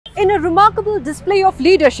In a remarkable display of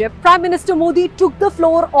leadership, Prime Minister Modi took the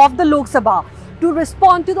floor of the Lok Sabha to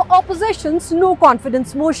respond to the opposition's no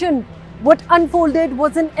confidence motion. What unfolded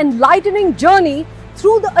was an enlightening journey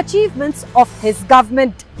through the achievements of his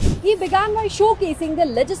government. He began by showcasing the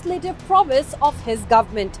legislative prowess of his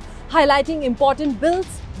government, highlighting important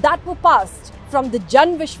bills that were passed, from the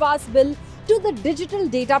Jan Vishwas bill to the Digital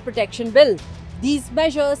Data Protection Bill. These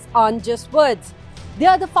measures aren't just words. They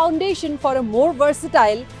are the foundation for a more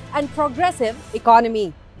versatile and progressive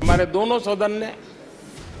economy. हमारे दोनों सदन ने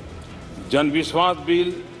जन विश्वास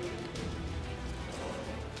bill,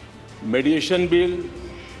 mediation bill,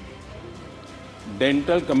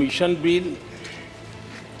 dental commission bill,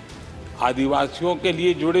 आदिवासियों के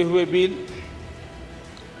लिए जुड़े हुए bill,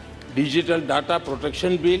 digital data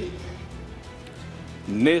protection bill,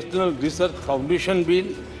 national research foundation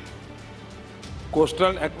bill,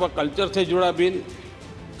 coastal aquaculture से जुड़ा बिल,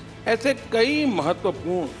 ऐसे कई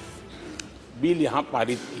महत्वपूर्ण बिल यहाँ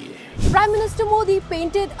पारित किए। Prime Minister Modi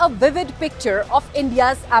painted a vivid picture of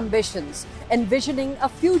India's ambitions, envisioning a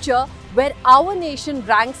future where our nation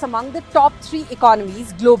ranks among the top 3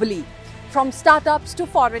 economies globally. From startups to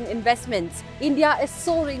foreign investments, India is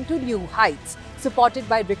soaring to new heights, supported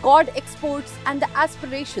by record exports and the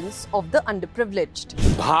aspirations of the underprivileged.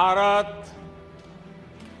 Bharat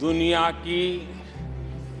दुनिया की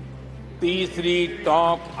तीसरी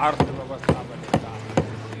top अर्थव्यवस्था बनेगा।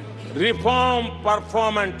 Reform,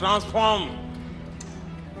 perform and transform,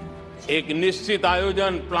 एक निश्चित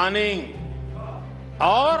आयोजन, planning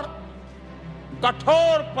और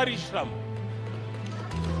कठोर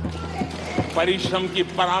परिश्रम की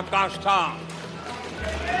पराकाष्ठा,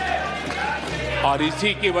 और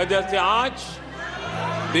इसी की वजह से आज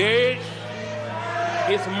देश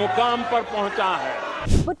इस मुकाम पर पहुंचा है।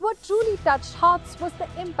 But what truly touched hearts was the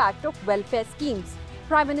impact of welfare schemes.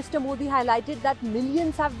 Prime Minister Modi highlighted that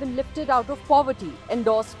millions have been lifted out of poverty,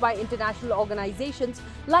 endorsed by international organizations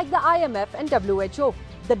like the IMF and WHO.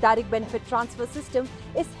 The direct benefit transfer system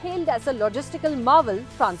is hailed as a logistical marvel,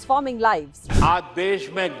 transforming lives. आज देश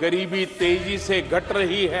में गरीबी तेजी से घट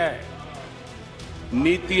रही है।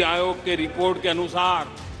 नीति आयोग के रिपोर्ट के अनुसार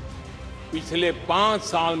पिछले 5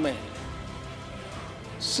 साल में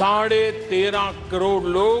 13.5 करोड़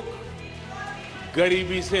लोग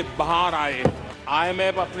गरीबी से बाहर आए।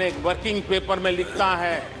 IMF अपने एक वर्किंग पेपर में लिखता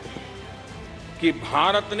है कि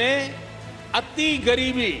भारत ने अति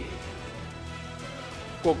गरीबी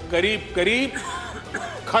को करीब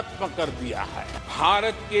खत्म कर दिया है।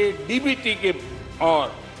 भारत के डीबीटी के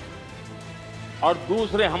और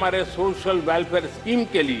दूसरे हमारे सोशल वेलफेयर स्कीम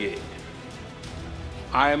के लिए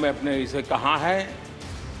IMF ने इसे कहा है,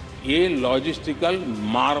 ये लॉजिस्टिकल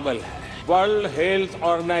मार्वल है। वर्ल्ड हेल्थ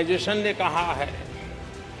ऑर्गेनाइजेशन ने कहा है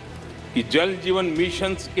कि जल जीवन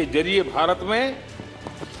मिशन के जरिए भारत में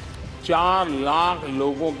 4 लाख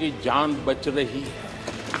लोगों की जान बच रही है।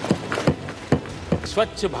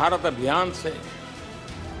 स्वच्छ भारत अभियान से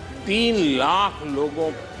 3 लाख लोगों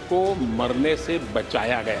को मरने से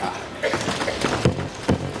बचाया गया है।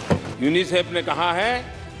 यूनिसेफ ने कहा है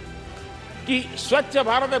कि स्वच्छ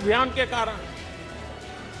भारत अभियान के कारण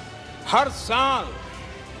हर साल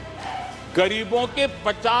गरीबों के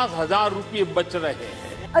 50,000 रुपये बच रहे हैं।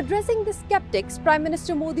 Addressing the skeptics, Prime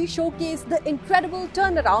Minister Modi showcased the incredible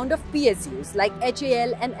turnaround of PSUs like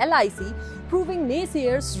HAL and LIC, proving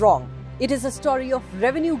naysayers wrong. It is a story of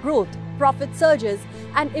revenue growth, profit surges,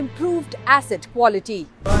 and improved asset quality.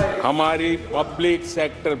 हमारी public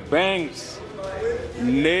sector banks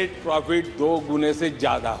net profit 2 गुने से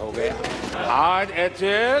ज्यादा हो गया। आज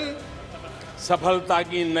HAL सफलता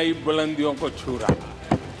की नई बुलंदियों को छू रहा है।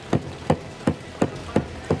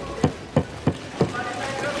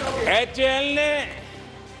 HAL ने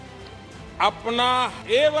अपना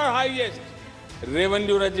एवर हाईएस्ट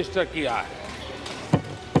रेवेन्यू रजिस्टर किया है।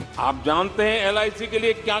 आप जानते हैं LIC के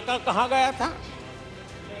लिए क्या क्या कहा गया था?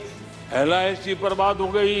 LIC बर्बाद हो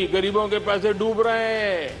गई, गरीबों के पैसे डूब रहे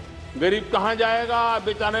हैं, गरीब कहां जाएगा?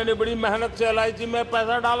 बेचारे ने बड़ी मेहनत से LIC में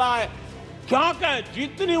पैसा डाला है। क्या कहें,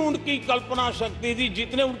 जितनी उनकी कल्पना शक्ति थी,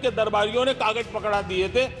 जितने उनके दरबारियों ने कागज पकड़ा दिए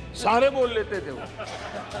थे, सारे बोल लेते थे वो,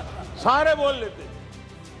 सारे बोल लेते थे।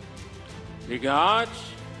 लेकिन आज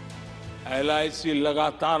LIC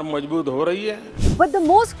लगातार मजबूत हो रही है। But the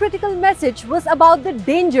most critical message was about the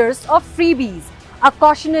dangers of freebies, a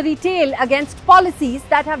cautionary tale against policies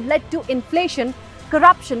that have led to inflation,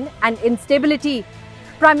 corruption and instability.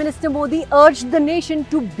 Prime Minister Modi urged the nation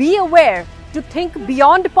to be aware, to think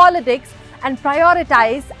beyond politics and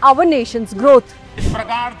prioritize our nation's growth. इस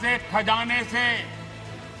प्रकार से खजाने से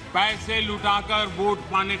पैसे लुटाकर vote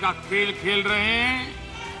पाने का खेल खेल रहे हैं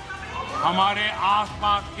हमारे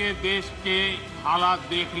आसपास के देश के हालात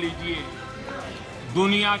देख लीजिए,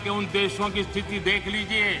 दुनिया के उन देशों की स्थिति देख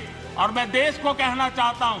लीजिए, और मैं देश को कहना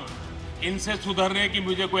चाहता हूं, इनसे सुधरने की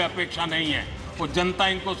मुझे कोई अपेक्षा नहीं है, वो जनता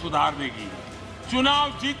इनको सुधार देगी।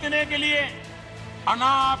 चुनाव जीतने के लिए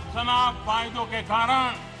अनाप शनाप फायदों के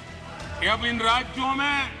कारण अब इन राज्यों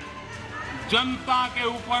में जनता के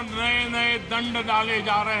ऊपर नए नए दंड डाले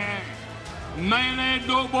जा रहे हैं, नए नए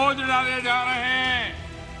बोझ डाले जा रहे हैं,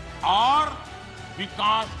 और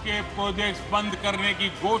विकास के प्रोजेक्ट्स बंद करने की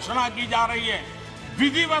घोषणा की जा रही है,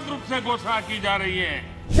 विधिवत रूप से घोषणा की जा रही है।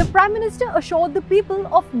 The Prime Minister assured the people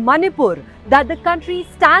of Manipur that the country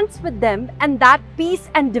stands with them and that peace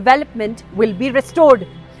and development will be restored.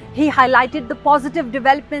 He highlighted the positive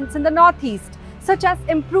developments in the northeast, such as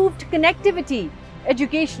improved connectivity,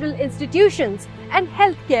 educational institutions and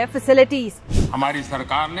healthcare facilities. हमारी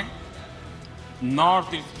सरकार ने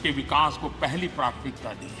north east के विकास को पहली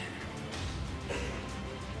प्राथमिकता दी है।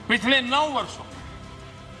 पिछले 9 वर्षों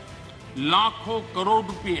में लाखों करोड़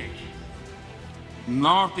रुपए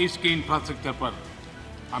नॉर्थ ईस्ट के इंफ्रास्ट्रक्चर पर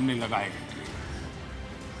हमने लगाए हैं।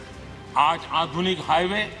 आज आधुनिक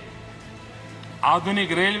हाईवे,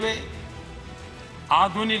 आधुनिक रेलवे,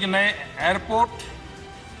 आधुनिक नए एयरपोर्ट,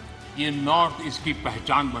 ये नॉर्थ ईस्ट की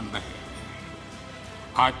पहचान बन रहे हैं।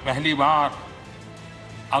 आज पहली बार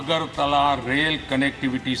अगरतला रेल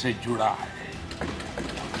कनेक्टिविटी से जुड़ा है।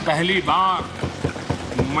 पहली बार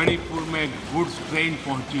मणिपुर में गुड्स ट्रेन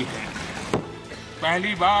पहुंची है।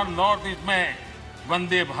 पहली बार नॉर्थ ईस्ट में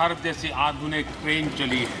वंदे भारत जैसी आधुनिक ट्रेन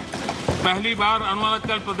चली है। पहली बार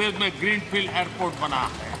अरुणाचल प्रदेश में ग्रीनफील्ड एयरपोर्ट बना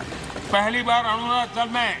है। पहली बार अरुणाचल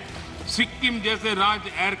में सिक्किम जैसे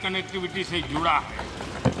राज्य एयर कनेक्टिविटी से जुड़ा है।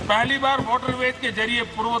 पहली बार वाटरवेज के जरिए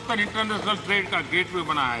पूर्वोत्तर इंटरनेशनल ट्रेड का गेटवे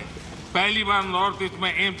बना है। पहली बार नॉर्थ ईस्ट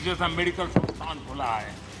में एम्स जैसा मेडिकल संस्थान खुला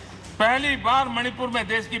है। पहली बार मणिपुर में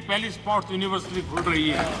देश की पहली स्पोर्ट्स यूनिवर्सिटी खुल रही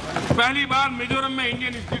है। पहली बार मिजोरम में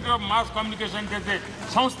Indian institute of mass communication जैसे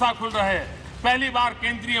संस्था खुल रहे हैं। पहली बार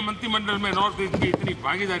केंद्रीय मंत्रिमंडल में नॉर्थ ईस्ट की इतनी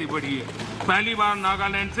भागीदारी बढ़ी है। पहली बार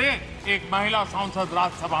नागालैंड से एक महिला सांसद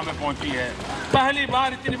राज्यसभा में पहुंची है। पहली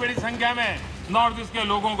बार इतनी बड़ी संख्या में नॉर्थ ईस्ट के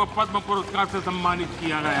लोगों को पद्म पुरस्कार से सम्मानित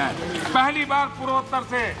किया गया है। पहली बार पूर्वोत्तर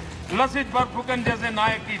से लसित बरफुकन जैसे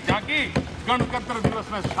नायक की झांकी गणतंत्र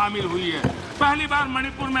दिवस में शामिल हुई है। पहली बार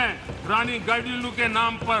मणिपुर में रानी गाइडिंलिउ के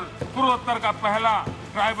नाम पर पूर्वोत्तर का पहला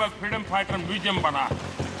ट्राइबल फ्रीडम फाइटर म्यूजियम बना है।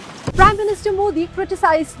 Prime Minister Modi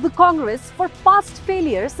criticized the Congress for past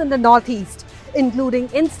failures in the Northeast, including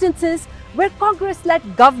instances where Congress-led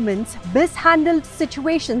governments mishandled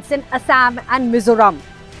situations in Assam and Mizoram.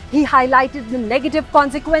 He highlighted the negative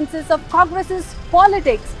consequences of Congress's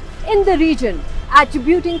politics in the region,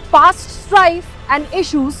 attributing past strife and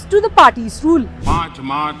issues to the party's rule. 5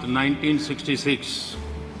 मार्च 1966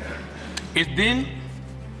 इस दिन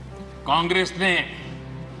कांग्रेस ने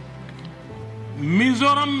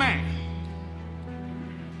मिजोरम में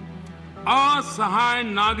असहाय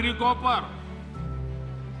नागरिकों पर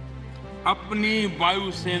अपनी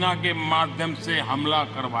वायुसेना के माध्यम से हमला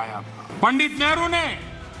करवाया था। पंडित नेहरू ने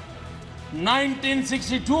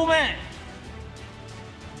 1962 में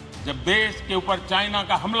जब देश के ऊपर चाइना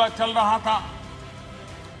का हमला चल रहा था,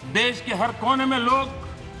 देश के हर कोने में लोग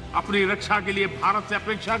अपनी रक्षा के लिए भारत से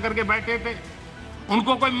अपेक्षा करके बैठे थे,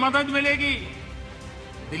 उनको कोई मदद मिलेगी।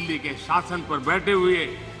 दिल्ली के शासन पर बैठे हुए,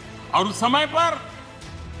 और उस समय पर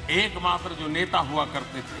एकमात्र जो नेता हुआ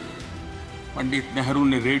करते थे, पंडित नेहरू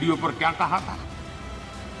ने रेडियो पर क्या कहा था?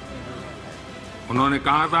 उन्होंने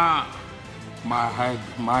कहा था,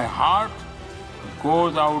 my heart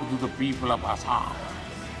goes out to the people of Assam.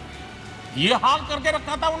 ये हाल करके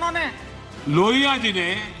रखा था उन्होंने। लोहिया जी ने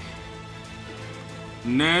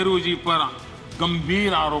नेहरू जी पर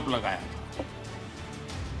गंभीर आरोप लगाया था,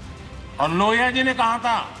 और लोहिया जी ने कहा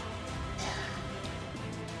था,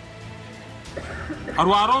 और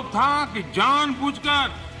वो आरोप था कि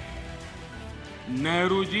जानबूझकर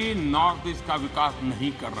नेहरू जी नॉर्थ ईस्ट का विकास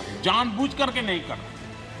नहीं कर रहे, जानबूझ करके नहीं कर रहे।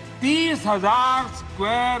 30,000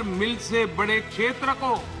 स्क्वायर मील से बड़े क्षेत्र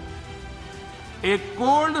को एक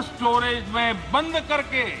कोल्ड स्टोरेज में बंद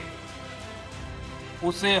करके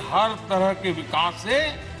उसे हर तरह के विकास से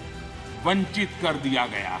वंचित कर दिया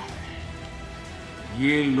गया है।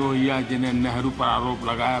 ये लोहिया जी ने नेहरू पर आरोप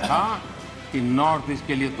लगाया था कि नॉर्थ ईस्ट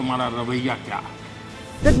के लिए तुम्हारा रवैया क्या है।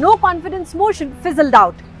 The no confidence motion fizzled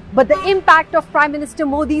out, but the impact of Prime Minister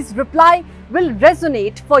Modi's reply will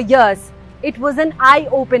resonate for years. It was an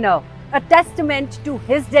eye-opener, a testament to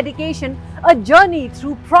his dedication, a journey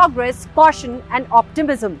through progress, caution and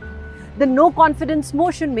optimism. The no confidence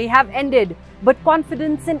motion may have ended, but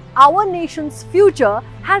confidence in our nation's future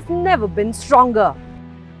has never been stronger.